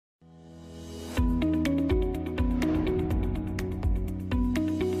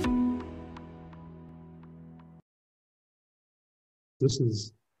This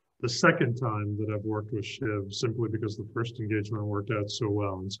is the second time that I've worked with Shiv simply because the first engagement worked out so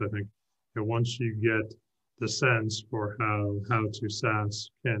well. And so I think that once you get the sense for how to SaaS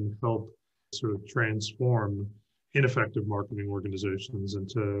can help sort of transform ineffective marketing organizations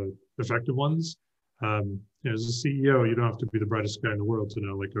into effective ones. As a CEO, you don't have to be the brightest guy in the world to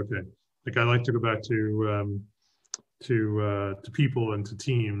know, like, okay, like I like to go back to people and to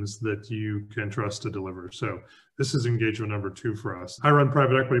teams that you can trust to deliver. So this is engagement number 2 for us. I run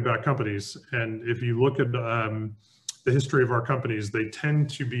private equity-backed companies, and if you look at the history of our companies, they tend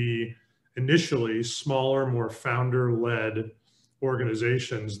to be initially smaller, more founder-led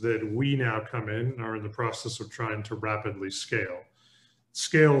organizations that we now come in and are in the process of trying to rapidly scale.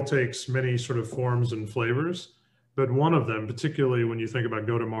 Scale takes many sort of forms and flavors, but one of them, particularly when you think about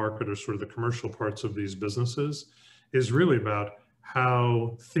go-to-market or sort of the commercial parts of these businesses, is really about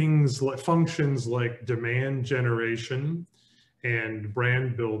how things like functions like demand generation and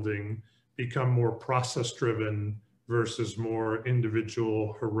brand building become more process-driven versus more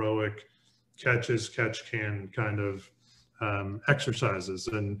individual, heroic catch-can kind of exercises.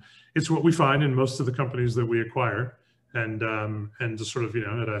 And it's what we find in most of the companies that we acquire. And to sort of,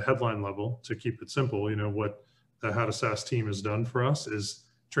 at a headline level, to keep it simple, what the How to SaaS team has done for us is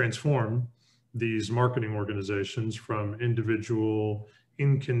transform these marketing organizations from individual,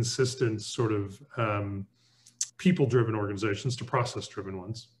 inconsistent sort of people-driven organizations to process-driven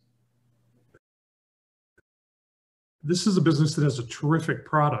ones. This is a business that has a terrific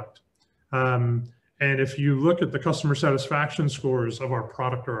product. And if you look at the customer satisfaction scores of our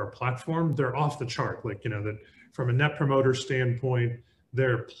product or our platform, they're off the chart. Like, that from a net promoter standpoint,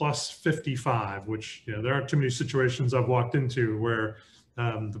 they're plus 55, which, there aren't too many situations I've walked into where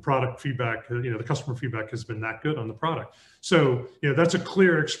the product feedback, the customer feedback has been that good on the product. So, that's a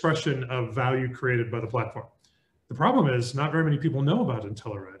clear expression of value created by the platform. The problem is not very many people know about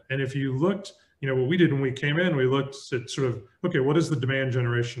Intelerad. And if you looked, what we did when we came in, we looked at sort of, okay, what does the demand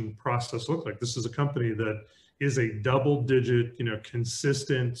generation process look like? This is a company that is a double-digit,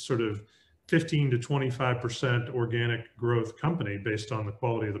 consistent sort of 15 to 25% organic growth company based on the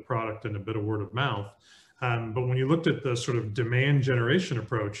quality of the product and a bit of word of mouth. But when you looked at the sort of demand generation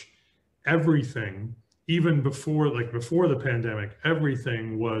approach, everything, even before the pandemic,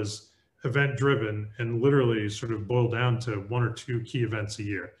 everything was event driven and literally sort of boiled down to 1 or 2 key events a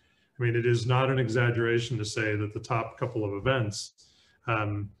year. I mean, it is not an exaggeration to say that the top couple of events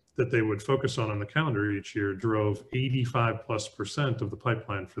that they would focus on the calendar each year drove 85+% of the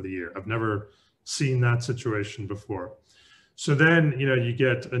pipeline for the year. I've never seen that situation before. So then, you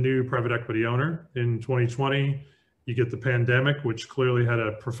get a new private equity owner in 2020. You get the pandemic, which clearly had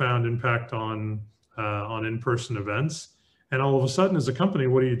a profound impact on in-person events. And all of a sudden, as a company,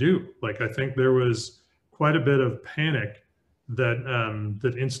 what do? Like, I think there was quite a bit of panic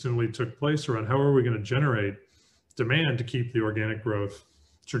that instantly took place around how are we going to generate demand to keep the organic growth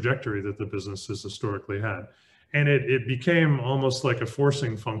trajectory that the business has historically had. And it became almost like a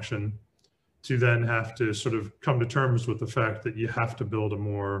forcing function to then have to sort of come to terms with the fact that you have to build a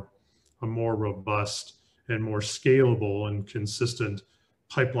more robust and more scalable and consistent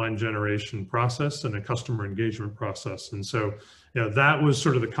pipeline generation process and a customer engagement process. And so, that was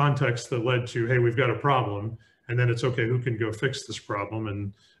sort of the context that led to, hey, we've got a problem, and then it's okay, who can go fix this problem?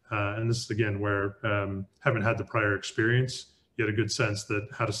 And this is again where, having had the prior experience, you had a good sense that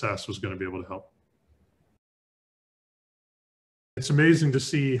How to SaaS was going to be able to help. It's amazing to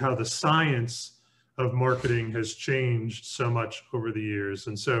see how the science of marketing has changed so much over the years.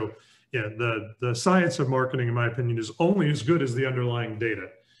 And so, the science of marketing, in my opinion, is only as good as the underlying data.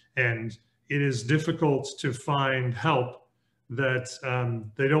 And it is difficult to find help that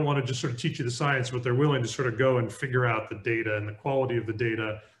they don't want to just sort of teach you the science, but they're willing to sort of go and figure out the data and the quality of the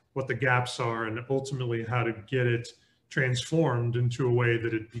data, what the gaps are, and ultimately how to get it transformed into a way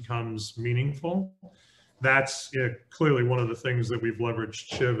that it becomes meaningful. That's clearly one of the things that we've leveraged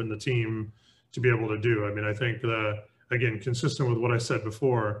Shiv and the team to be able to do. I mean, I think again, consistent with what I said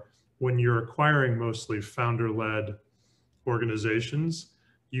before, when you're acquiring mostly founder-led organizations,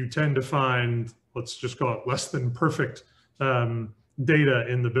 you tend to find, let's just call it less than perfect data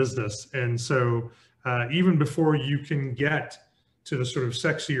in the business. And so even before you can get to the sort of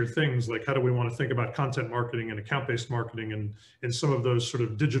sexier things, like how do we want to think about content marketing and account-based marketing and some of those sort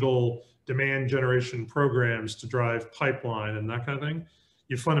of digital demand generation programs to drive pipeline and that kind of thing,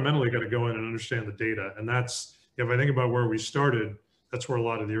 you fundamentally got to go in and understand the data. And that's, if I think about where we started, that's where a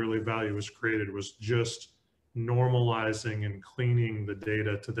lot of the early value was created, was just normalizing and cleaning the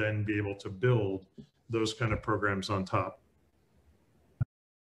data to then be able to build those kind of programs on top.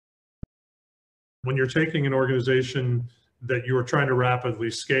 When you're taking an organization that you were trying to rapidly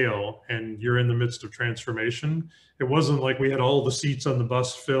scale and you're in the midst of transformation. It wasn't like we had all the seats on the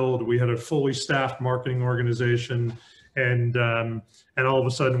bus filled. We had a fully staffed marketing organization, and all of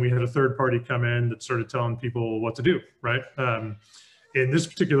a sudden we had a third party come in that started telling people what to do, right? In this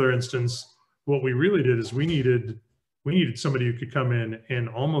particular instance, what we really did is we needed somebody who could come in and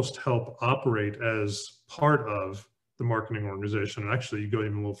almost help operate as part of the marketing organization. And actually, you go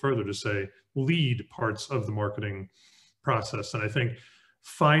even a little further to say lead parts of the marketing process. And I think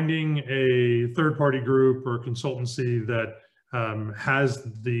finding a third-party group or consultancy that has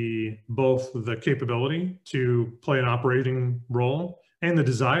both the capability to play an operating role and the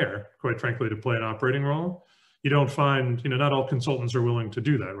desire, quite frankly, to play an operating role. You don't find, not all consultants are willing to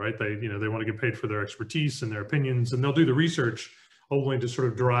do that, right? They want to get paid for their expertise and their opinions, and they'll do the research only to sort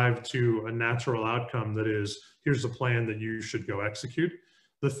of drive to a natural outcome that is, here's the plan that you should go execute.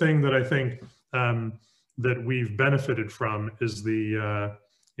 The thing that I think that we've benefited from is the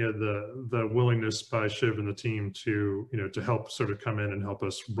willingness by Shiv and the team to help sort of come in and help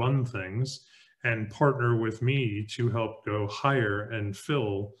us run things and partner with me to help go hire and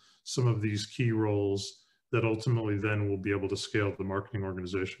fill some of these key roles that ultimately then will be able to scale the marketing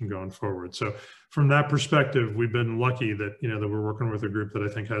organization going forward. So from that perspective, we've been lucky that, that we're working with a group that I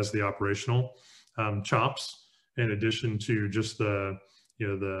think has the operational chops in addition to just the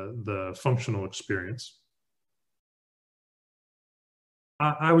functional experience.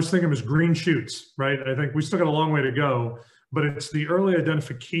 I was thinking it was green shoots, right? I think we still got a long way to go, but it's the early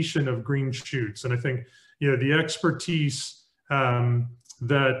identification of green shoots. And I think, the expertise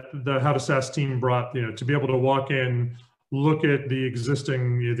that the How to SaaS team brought, to be able to walk in, look at the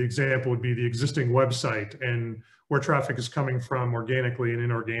existing, the example would be the existing website and where traffic is coming from organically and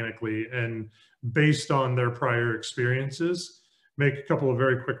inorganically, and based on their prior experiences, make a couple of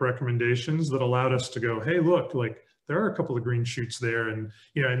very quick recommendations that allowed us to go, hey, look, like there are a couple of green shoots there, and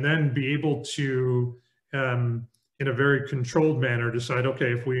and then be able to, in a very controlled manner, decide,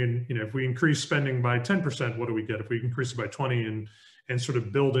 okay, if we increase spending by 10%, what do we get? If we increase it by 20 and sort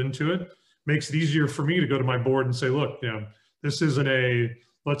of build into it, makes it easier for me to go to my board and say, look, this isn't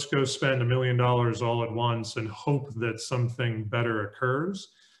let's go spend $1 million all at once and hope that something better occurs.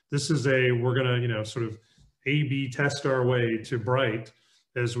 This is we're gonna, sort of A/B test our way to bright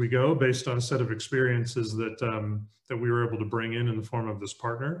as we go based on a set of experiences that we were able to bring in the form of this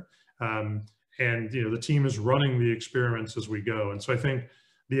partner. And the team is running the experiments as we go. And so I think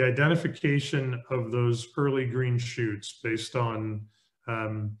the identification of those early green shoots based on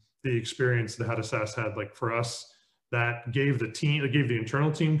the experience that How to SaaS had, like for us, that gave the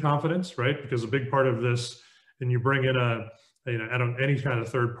internal team confidence, right? Because a big part of this, and you bring in any kind of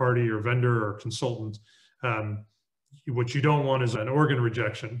third party or vendor or consultant, what you don't want is an organ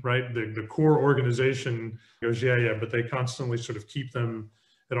rejection, right? The core organization goes, yeah, but they constantly sort of keep them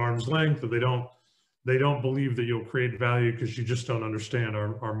at arm's length, or they don't believe that you'll create value because you just don't understand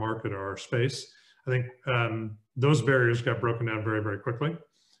our market or our space. I think those barriers got broken down very, very quickly.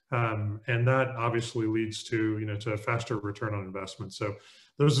 And that obviously leads to, to a faster return on investment. So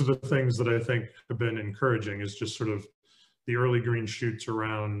those are the things that I think have been encouraging, is just sort of the early green shoots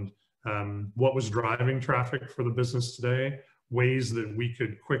around what was driving traffic for the business today, ways that we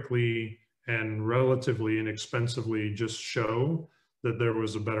could quickly and relatively inexpensively just show that there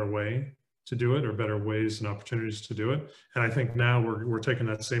was a better way to do it, or better ways and opportunities to do it. And I think now we're taking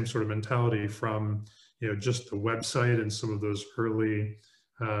that same sort of mentality from, just the website and some of those early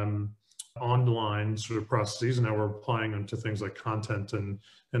online sort of processes, and now we're applying them to things like content and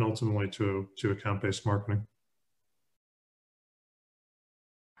ultimately to account-based marketing.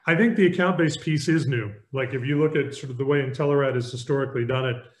 I think the account-based piece is new. Like if you look at sort of the way Intelerad has historically done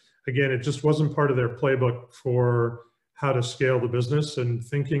it, again, it just wasn't part of their playbook for how to scale the business, and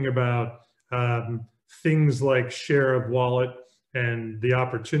thinking about things like share of wallet and the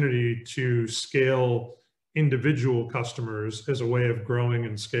opportunity to scale individual customers as a way of growing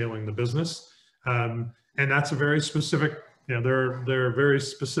and scaling the business. And that's a very specific, there are very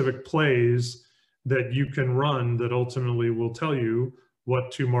specific plays that you can run that ultimately will tell you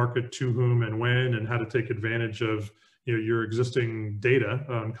what to market to whom and when, and how to take advantage of your existing data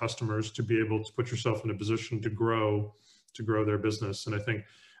on customers to be able to put yourself in a position to grow their business. And I think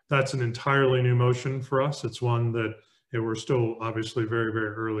that's an entirely new motion for us. It's one that we're still obviously very, very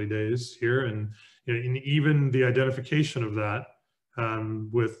early days here, and even the identification of that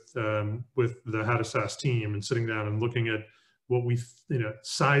with the How to SaaS team, and sitting down and looking at what we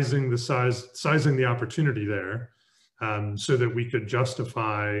sizing the opportunity there, so that we could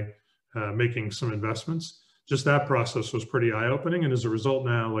justify making some investments. Just that process was pretty eye-opening, and as a result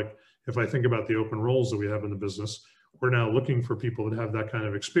now, like if I think about the open roles that we have in the business, we're now looking for people that have that kind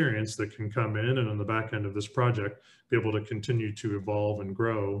of experience that can come in and on the back end of this project, be able to continue to evolve and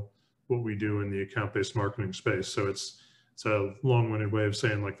grow what we do in the account-based marketing space. So it's a long-winded way of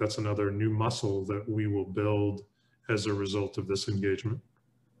saying, like, that's another new muscle that we will build as a result of this engagement.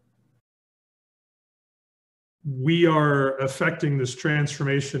 We are affecting this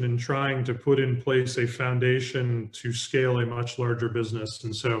transformation and trying to put in place a foundation to scale a much larger business.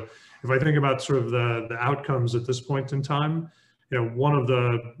 And so if I think about sort of the outcomes at this point in time, one of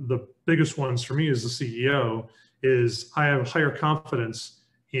the biggest ones for me as the CEO is I have higher confidence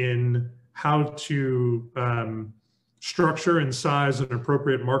in how to structure and size an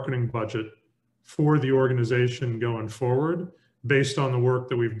appropriate marketing budget for the organization going forward, based on the work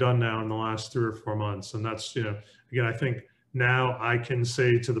that we've done now in the last 3 or 4 months. And that's, again, I think now I can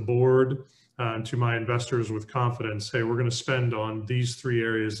say to the board, to my investors with confidence, hey, we're going to spend on these 3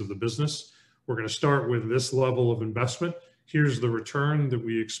 areas of the business. We're going to start with this level of investment. Here's the return that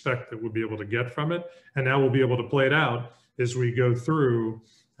we expect that we'll be able to get from it. And now we'll be able to play it out as we go through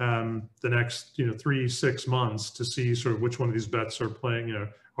the next 3-6 months to see sort of which one of these bets are playing,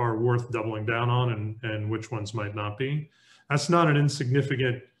 are worth doubling down on, and which ones might not be. That's not an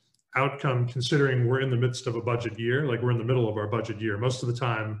insignificant outcome, considering we're in the midst of a budget year. Like, we're in the middle of our budget year. Most of the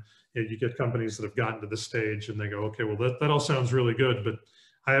time, you get companies that have gotten to this stage and they go, okay, well, that all sounds really good, but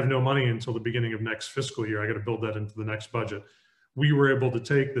I have no money until the beginning of next fiscal year. I got to build that into the next budget. We were able to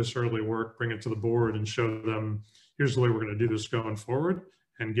take this early work, bring it to the board, and show them, here's the way we're going to do this going forward,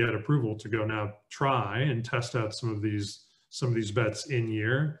 and get approval to go now try and test out some of these bets in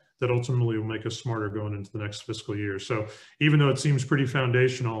year that ultimately will make us smarter going into the next fiscal year. So even though it seems pretty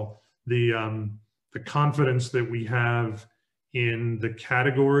foundational, the confidence that we have in the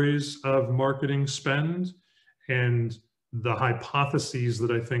categories of marketing spend and the hypotheses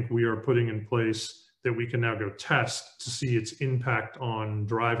that I think we are putting in place that we can now go test to see its impact on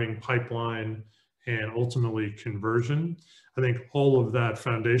driving pipeline and ultimately conversion. I think all of that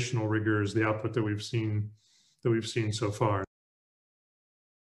foundational rigor is the output that we've seen so far.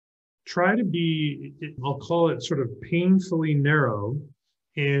 Try to be, I'll call it sort of painfully narrow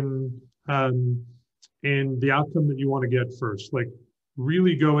in the outcome that you want to get first. Like,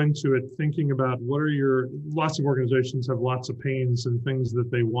 really go into it thinking about lots of organizations have lots of pains and things that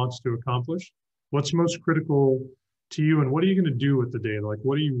they want to accomplish. What's most critical to you, and what are you going to do with the data? Like,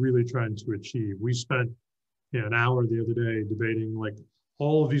 what are you really trying to achieve? We spent an hour the other day debating like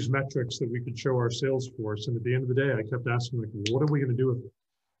all of these metrics that we could show our sales force. And at the end of the day, I kept asking, like, what are we going to do with it?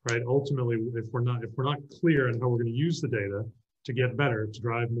 Right? Ultimately, if we're not clear on how we're going to use the data to get better, to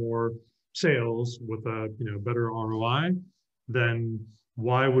drive more sales with a better ROI, then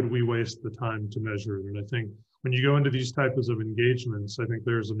why would we waste the time to measure it? And I think when you go into these types of engagements, I think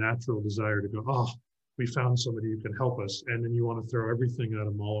there's a natural desire to go, oh, we found somebody who can help us, and then you want to throw everything at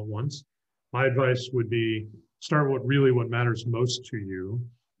them all at once. My advice would be start what matters most to you,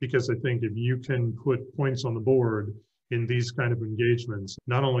 because I think if you can put points on the board in these kind of engagements,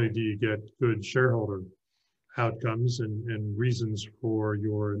 not only do you get good shareholder outcomes and reasons for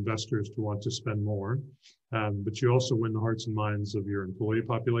your investors to want to spend more, but you also win the hearts and minds of your employee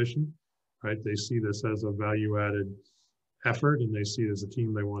population, right? They see this as a value-added effort, and they see it as a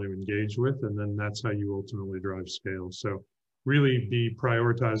team they want to engage with, and then that's how you ultimately drive scale. So really be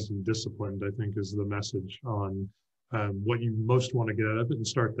prioritized and disciplined, I think, is the message on what you most want to get out of it, and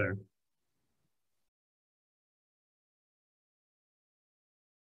start there.